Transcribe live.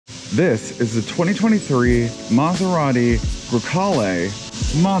This is the 2023 Maserati Grecale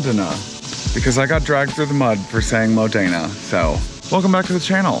Modena, because I got dragged through the mud for saying Modena. So, welcome back to the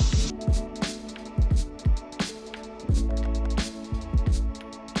channel.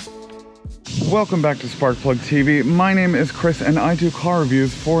 Welcome back to Sparkplug TV. My name is Chris and I do car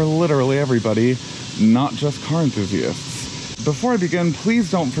reviews for literally everybody, not just car enthusiasts. Before I begin,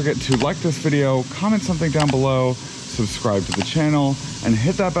 please don't forget to like this video, comment something down below, subscribe to the channel, and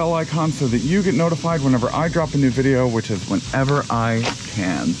hit that bell icon so that you get notified whenever I drop a new video, which is whenever I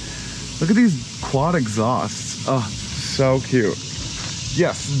can. Look at these quad exhausts. Oh, so cute.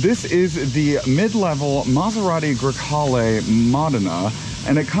 Yes, this is the mid-level Maserati Grecale Modena,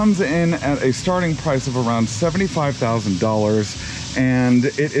 and it comes in at a starting price of around $75,000, and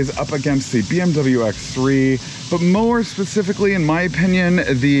it is up against the BMW X3, but more specifically, in my opinion,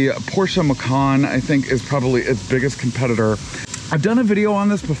 the Porsche Macan, I think, is probably its biggest competitor. I've done a video on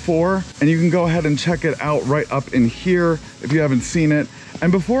this before, and you can go ahead and check it out right up in here if you haven't seen it. And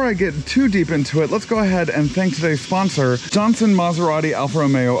before I get too deep into it, let's go ahead and thank today's sponsor, Johnson Maserati Alfa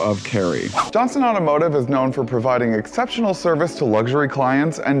Romeo of Cary. Johnson Automotive is known for providing exceptional service to luxury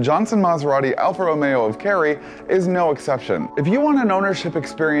clients, and Johnson Maserati Alfa Romeo of Cary is no exception. If you want an ownership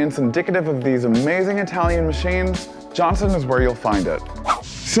experience indicative of these amazing Italian machines, Johnson is where you'll find it.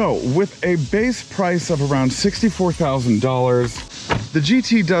 So, with a base price of around $64,000, the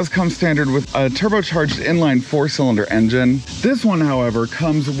GT does come standard with a turbocharged inline 4-cylinder engine. This one, however,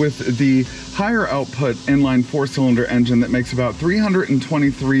 comes with the higher output inline 4-cylinder engine that makes about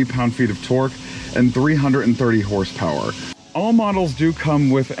 323 pound-feet of torque and 330 horsepower. All models do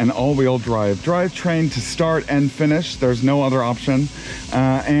come with an all-wheel drive drivetrain to start and finish. There's no other option.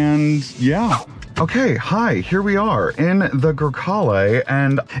 And yeah. Okay, hi, here we are in the Grecale,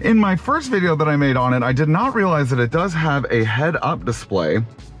 and in my first video that I made on it, I did not realize that it does have a head-up display.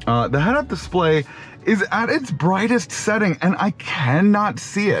 The head-up display is at its brightest setting, and I cannot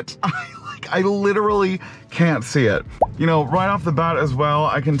see it. I literally can't see it. You know, right off the bat as well,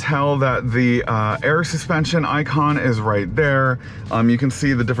 I can tell that the air suspension icon is right there. You can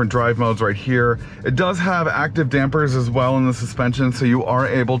see the different drive modes right here. It does have active dampers as well in the suspension, so you are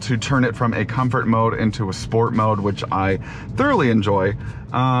able to turn it from a comfort mode into a sport mode, which I thoroughly enjoy.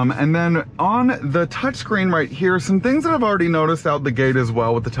 And then on the touchscreen right here, some things that I've already noticed out the gate as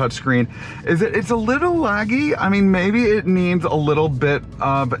well with the touchscreen is that it's a little laggy. I mean, maybe it needs a little bit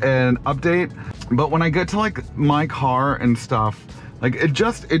of an update, but when I get to like my car and stuff, like it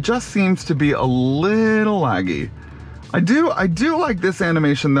just seems to be a little laggy. I do like this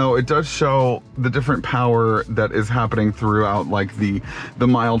animation though. It does show the different power that is happening throughout like the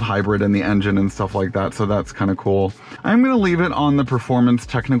mild hybrid and the engine and stuff like that, so that's kind of cool. I'm gonna leave it on the performance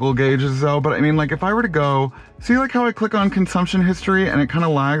technical gauges though, but I mean, like if I were to go, see like how I click on consumption history and it kind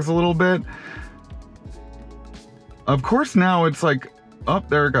of lags a little bit? Of course now it's like, oh,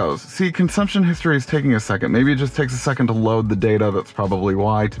 there it goes. See, consumption history is taking a second. Maybe it just takes a second to load the data. That's probably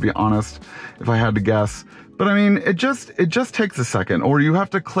why, to be honest, if I had to guess. But I mean, it just takes a second, or you have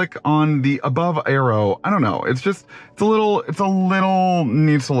to click on the above arrow. I don't know. It's a little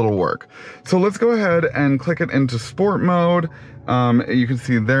needs a little work. So let's go ahead and click it into sport mode. You can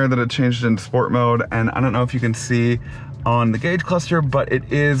see there that it changed into sport mode, and I don't know if you can see on the gauge cluster, but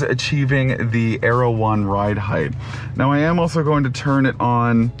it is achieving the Aero 1 ride height. Now I am also going to turn it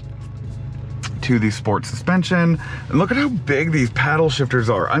on to the sport suspension, and look at how big these paddle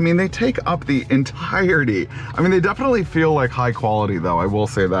shifters are. I mean, they take up the entirety. I mean, they definitely feel like high quality though, I will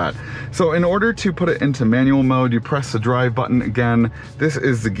say that. So in order to put it into manual mode, you press the drive button again. This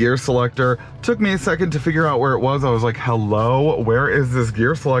is the gear selector. Took me a second to figure out where it was. I was like, hello, where is this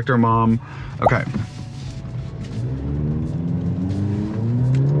gear selector, mom? Okay.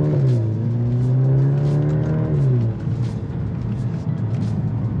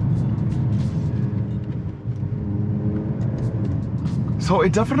 So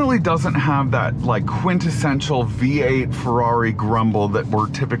it definitely doesn't have that like quintessential V8 Ferrari grumble that we're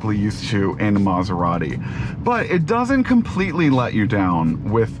typically used to in Maserati, but it doesn't completely let you down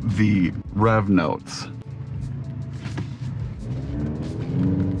with the rev notes.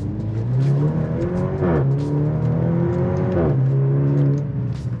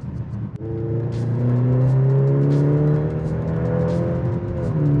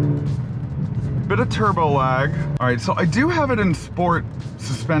 Bit of turbo lag. All right, so I do have it in sport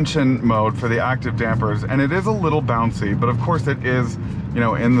suspension mode for the active dampers, and it is a little bouncy, but of course it is, you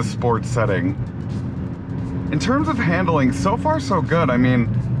know, in the sport setting. In terms of handling, so far so good. I mean,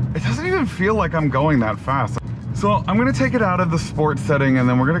 it doesn't even feel like I'm going that fast. So I'm gonna take it out of the sport setting, and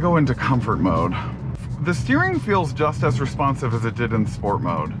then we're gonna go into comfort mode. the steering feels just as responsive as it did in sport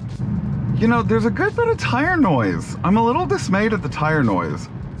mode. You know, there's a good bit of tire noise. I'm a little dismayed at the tire noise,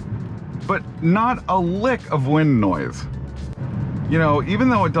 but not a lick of wind noise. You know, even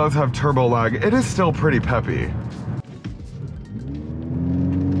though it does have turbo lag, it is still pretty peppy.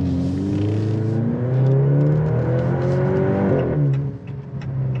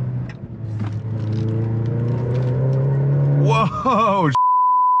 Whoa!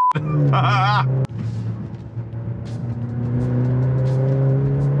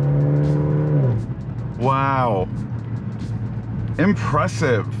 Wow.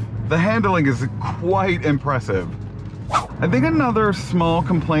 Impressive. The handling is quite impressive. I think another small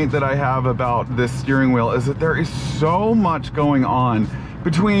complaint that I have about this steering wheel is that there is so much going on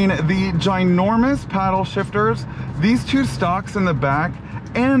between the ginormous paddle shifters, these two stalks in the back,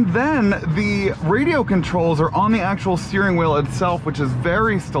 and then the radio controls are on the actual steering wheel itself, which is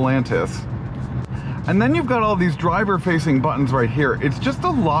very Stellantis. And then you've got all these driver-facing buttons right here. It's just a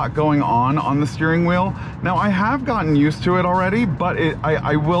lot going on the steering wheel. Now, I have gotten used to it already, but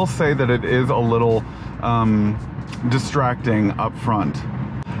I will say that it is a little distracting up front.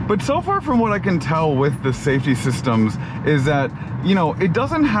 But so far from what I can tell with the safety systems is that, you know, it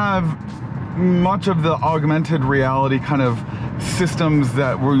doesn't have much of the augmented reality kind of systems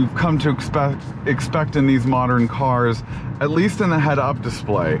that we've come to expect in these modern cars, at least in the head-up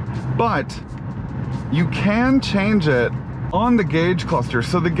display. But you can change it on the gauge cluster.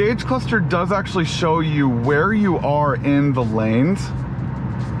 So the gauge cluster does actually show you where you are in the lanes.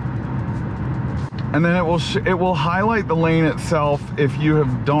 And then it will highlight the lane itself. If you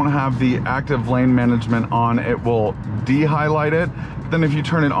don't have the active lane management on, it will de-highlight it. Then if you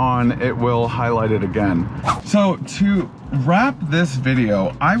turn it on, it will highlight it again. So to wrap this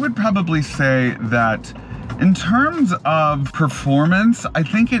video, I would probably say that in terms of performance, I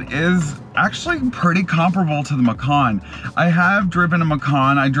think it is actually pretty comparable to the Macan. I have driven a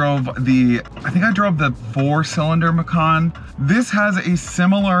Macan. I think I drove the 4-cylinder Macan. This has a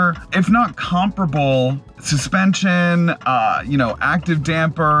similar, if not comparable, suspension, you know, active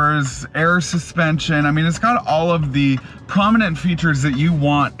dampers, air suspension. I mean, it's got all of the prominent features that you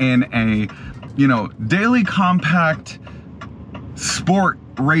want in a, you know, daily compact sport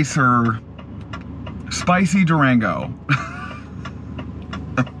racer spicy Durango.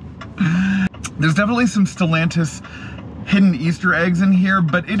 There's definitely some Stellantis hidden Easter eggs in here,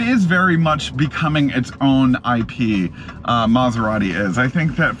 but it is very much becoming its own IP, Maserati is. I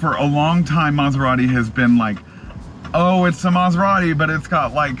think that for a long time, Maserati has been like, oh, it's a Maserati, but it's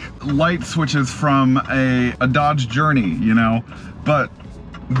got like light switches from a Dodge Journey, you know? But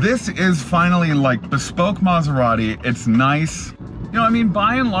this is finally like bespoke Maserati. It's nice. You know, I mean,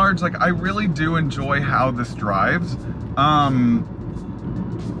 by and large, like, I really do enjoy how this drives.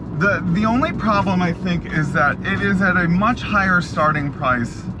 The only problem, I think, is that it is at a much higher starting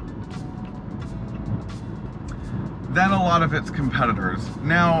price than a lot of its competitors.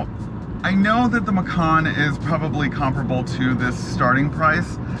 Now, I know that the Macan is probably comparable to this starting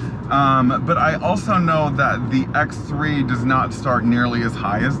price, but I also know that the X3 does not start nearly as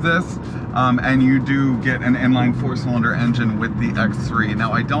high as this, and you do get an inline 4-cylinder engine with the X3.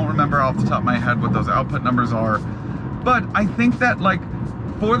 Now, I don't remember off the top of my head what those output numbers are, but I think that, like,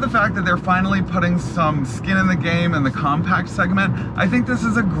 for the fact that they're finally putting some skin in the game in the compact segment, I think this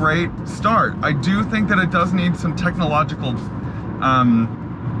is a great start. I do think that it does need some technological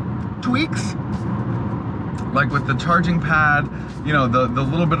tweaks, like with the charging pad, you know, the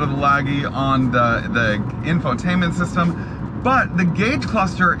little bit of the laggy on the infotainment system, but the gauge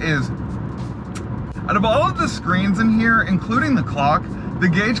cluster is, out of all of the screens in here, including the clock, the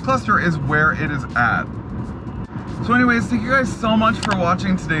gauge cluster is where it is at. So anyways, thank you guys so much for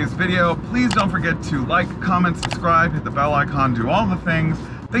watching today's video. Please don't forget to like, comment, subscribe, hit the bell icon, do all the things.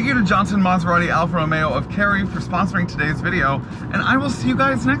 Thank you to Johnson Maserati Alfa Romeo of Cary for sponsoring today's video, and I will see you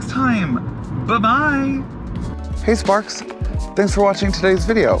guys next time. Bye-bye. Hey Sparks, thanks for watching today's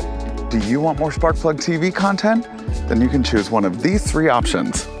video. Do you want more Sparkplug TV content? Then you can choose one of these 3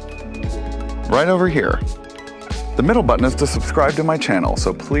 options. Right over here. The middle button is to subscribe to my channel,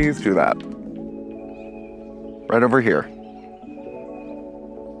 so please do that. Right over here.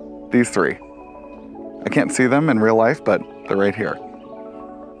 These 3. I can't see them in real life, but they're right here.